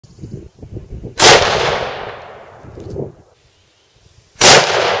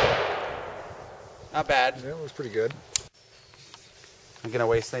Not bad. Yeah, it was pretty good. I'm gonna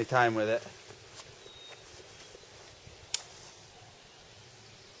waste any time with it.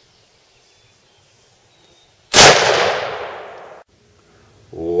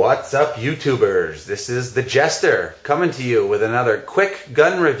 What's up, YouTubers? This is the Jester coming to you with another quick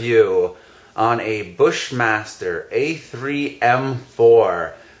gun review on a Bushmaster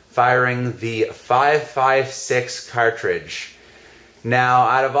A3M4 firing the 5.56 cartridge. Now,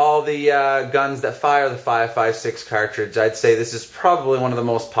 out of all the guns that fire the 5.56 cartridge, I'd say this is probably one of the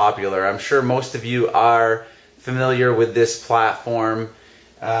most popular. I'm sure most of you are familiar with this platform,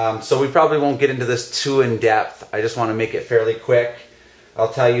 so we probably won't get into this too in depth. I just want to make it fairly quick.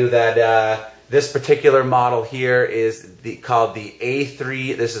 I'll tell you that this particular model here is called the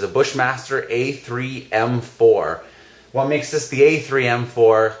A3. This is a Bushmaster A3M4. What makes this the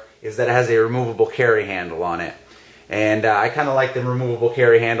A3M4 is that it has a removable carry handle on it. And I kind of like the removable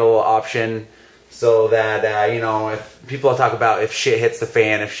carry handle option so that, you know, if people talk about if shit hits the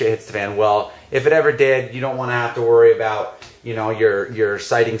fan, well, if it ever did, you don't want to have to worry about, you know, your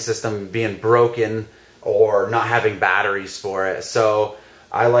sighting system being broken or not having batteries for it. So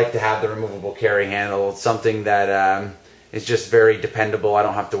I like to have the removable carry handle. It's something that is just very dependable. I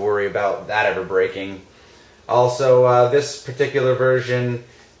don't have to worry about that ever breaking. Also, this particular version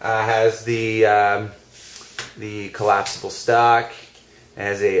has the collapsible stock. It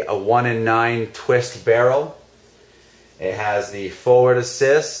has a 1 in 9 twist barrel. It has the forward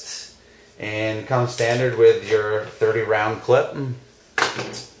assist and comes standard with your 30 round clip.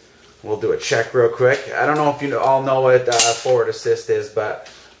 We'll do a check real quick. I don't know if you all know what forward assist is,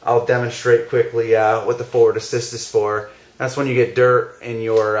 but I'll demonstrate quickly what the forward assist is for. That's when you get dirt in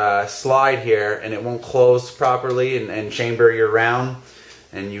your slide here and it won't close properly and chamber your round.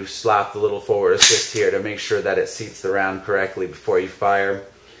 And you slap the little forward assist here to make sure that it seats the round correctly before you fire.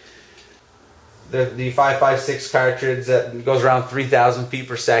 The 5.56 cartridge that goes around 3,000 feet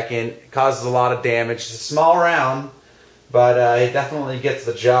per second. It causes a lot of damage. It's a small round, but it definitely gets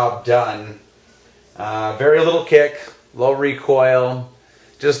the job done. Very little kick, low recoil,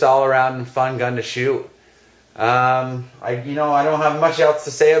 just all around fun gun to shoot. I don't have much else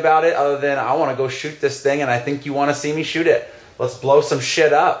to say about it other than I want to go shoot this thing, and I think you want to see me shoot it. Let's blow some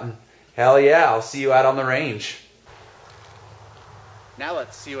shit up. Hell yeah, I'll see you out on the range. Now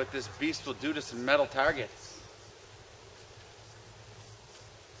let's see what this beast will do to some metal targets.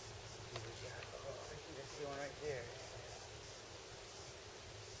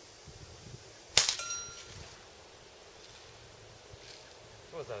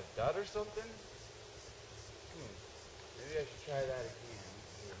 What was that, a dud or something? Maybe I should try that again.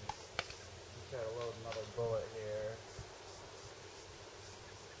 Try to load another bullet here.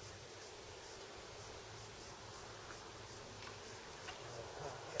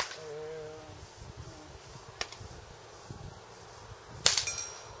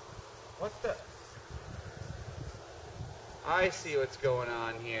 What the? I see what's going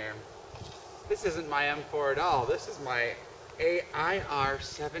on here. This isn't my M4 at all. This is my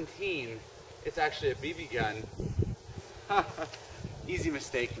AIR-17. It's actually a BB gun. Easy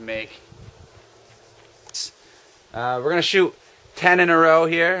mistake to make. We're going to shoot 10 in a row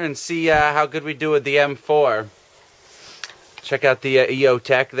here and see how good we do with the M4. Check out the EO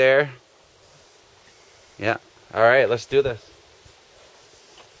Tech there. Yeah. All right, let's do this.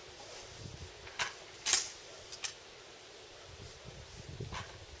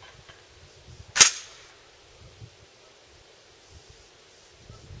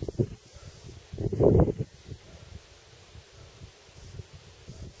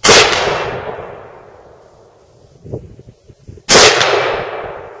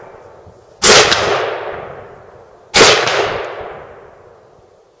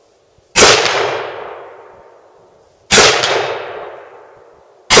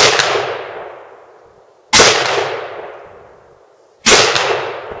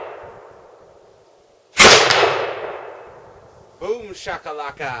 Boom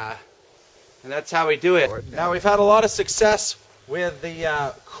shakalaka. And that's how we do it. Now we've had a lot of success with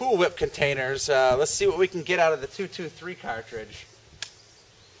the Cool Whip containers. Let's see what we can get out of the 223 cartridge.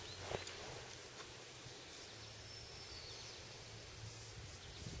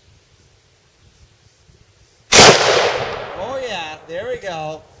 Oh yeah, there we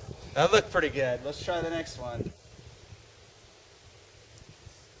go. That looked pretty good. Let's try the next one.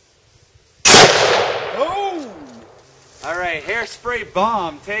 Oh! All right, hairspray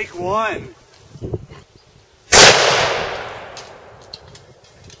bomb, take one.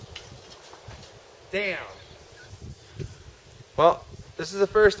 Damn. Well, This is the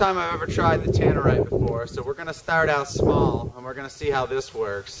first time I've ever tried the tannerite before, so we're going to start out small and we're going to see how this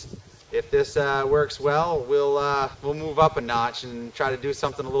works. If this works well, we'll move up a notch and try to do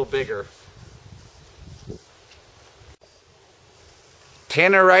something a little bigger.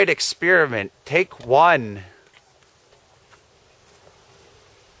 Tannerite experiment, take 1.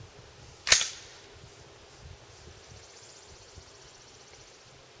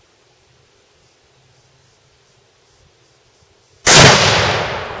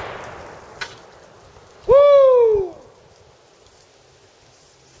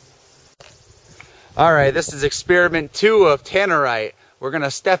 Alright, this is experiment 2 of tannerite. We're going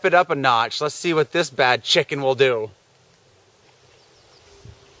to step it up a notch. Let's see what this bad chicken will do.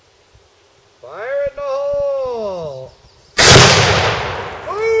 Fire in the hole!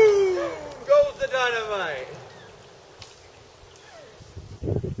 Boom! Goes the dynamite!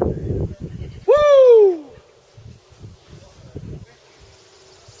 Woo!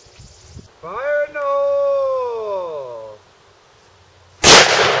 Fire in the hole!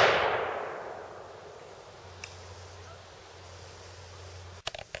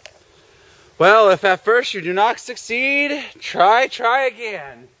 Well, if at first you do not succeed, try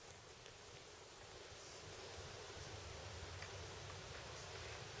again.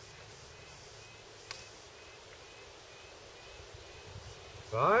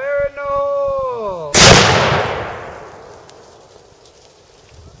 Fire in the hole!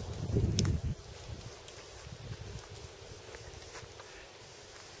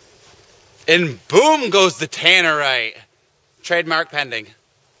 And boom goes the tannerite. Trademark pending.